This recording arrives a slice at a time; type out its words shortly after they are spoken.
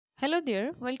Hello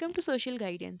there, welcome to Social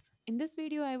Guidance. In this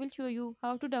video, I will show you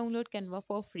how to download Canva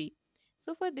for free.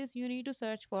 So for this, you need to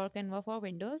search for Canva for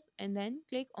Windows and then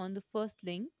click on the first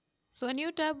link. So a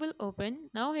new tab will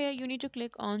open. Now here you need to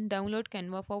click on Download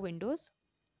Canva for Windows.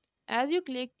 As you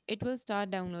click, it will start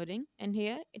downloading and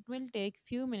here it will take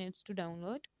few minutes to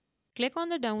download. Click on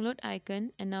the download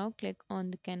icon and now click on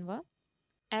the Canva.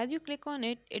 As you click on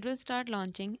it, it will start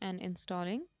launching and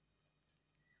installing.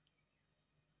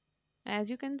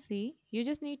 As you can see, you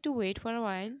just need to wait for a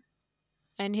while.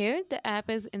 And here the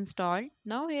app is installed.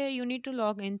 Now here you need to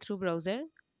log in through browser.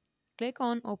 Click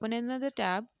on open another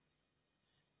tab.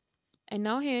 And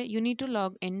now here you need to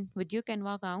log in with your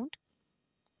Canva account.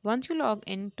 Once you log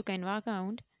in to Canva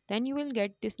account, then you will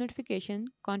get this notification,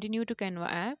 continue to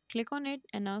Canva app. Click on it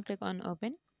and now click on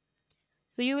open.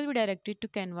 So you will be directed to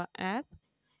Canva app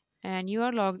and you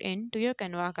are logged in to your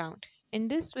Canva account. In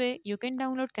this way, you can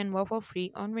download Canva for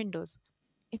free on Windows.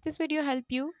 If this video helped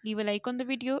you, leave a like on the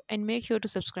video and make sure to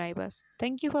subscribe us.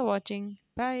 Thank you for watching.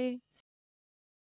 Bye.